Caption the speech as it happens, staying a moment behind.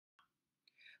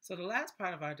So, the last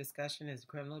part of our discussion is the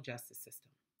criminal justice system.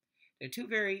 There are two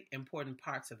very important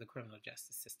parts of the criminal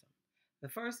justice system. The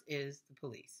first is the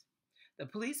police. The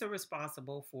police are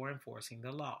responsible for enforcing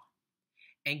the law,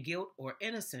 and guilt or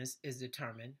innocence is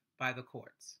determined by the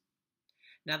courts.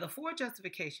 Now, the four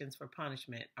justifications for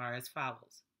punishment are as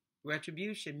follows.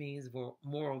 Retribution means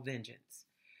moral vengeance.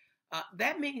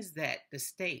 That means that the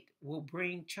state will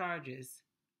bring charges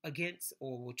against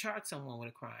or will charge someone with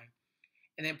a crime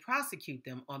and then prosecute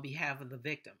them on behalf of the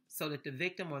victim so that the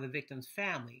victim or the victim's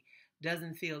family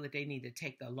doesn't feel that they need to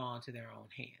take the law into their own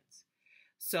hands.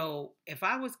 So if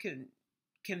I was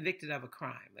convicted of a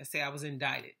crime, let's say I was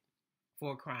indicted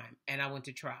for a crime and I went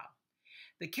to trial,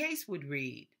 the case would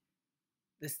read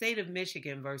the state of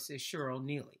Michigan versus Cheryl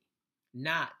Neely,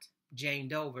 not Jane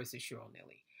Doe versus Cheryl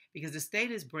Neely, because the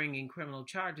state is bringing criminal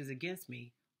charges against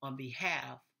me on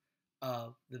behalf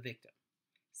of the victim.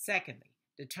 Secondly,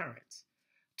 deterrence.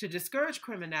 To discourage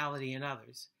criminality in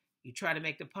others, you try to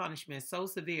make the punishment so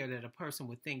severe that a person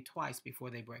would think twice before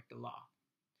they break the law.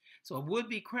 So a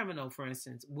would-be criminal, for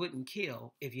instance, wouldn't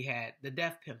kill if you had the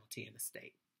death penalty in the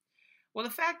state. Well,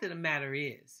 the fact of the matter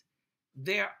is,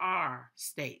 there are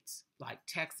states like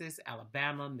Texas,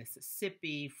 Alabama,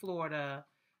 Mississippi, Florida,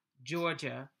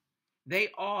 Georgia. They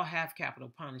all have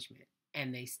capital punishment,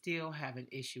 and they still have an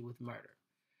issue with murder.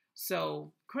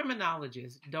 So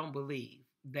criminologists don't believe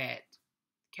that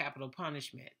capital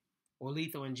punishment or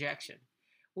lethal injection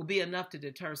will be enough to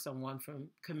deter someone from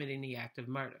committing the act of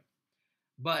murder.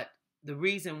 But the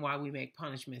reason why we make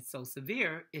punishment so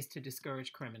severe is to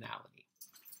discourage criminality.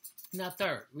 Now,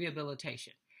 third,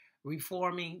 rehabilitation,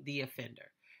 reforming the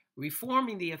offender.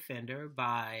 Reforming the offender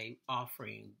by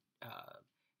offering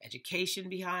education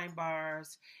behind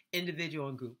bars, individual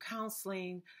and group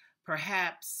counseling,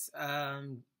 perhaps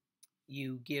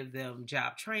you give them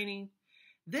job training.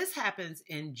 This happens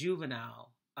in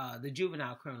the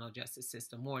juvenile criminal justice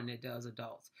system more than it does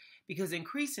adults, because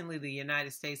increasingly the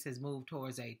United States has moved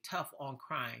towards a tough on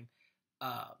crime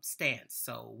stance.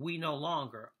 So we no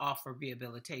longer offer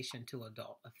rehabilitation to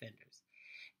adult offenders.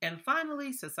 And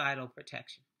finally, societal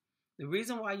protection. The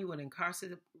reason why you would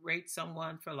incarcerate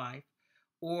someone for life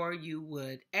or you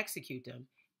would execute them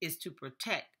is to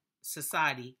protect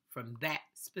society from that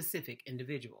specific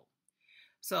individual.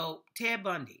 So Ted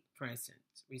Bundy, for instance,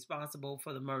 responsible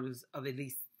for the murders of at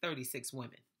least 36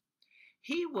 women.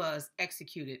 He was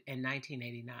executed in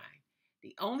 1989.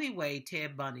 The only way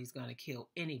Ted Bundy's going to kill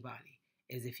anybody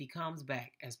is if he comes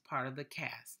back as part of the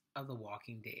cast of The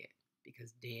Walking Dead,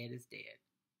 because dead is dead.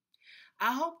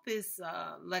 I hope this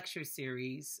lecture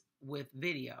series with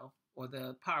video, or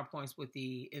the PowerPoints with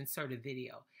the inserted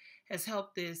video, has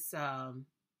helped this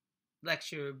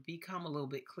lecture become a little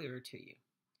bit clearer to you.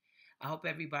 I hope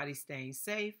everybody's staying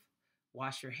safe.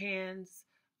 Wash your hands,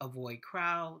 avoid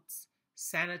crowds,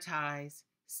 sanitize,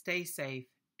 stay safe,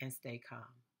 and stay calm.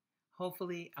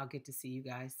 Hopefully, I'll get to see you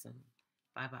guys soon.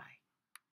 Bye-bye.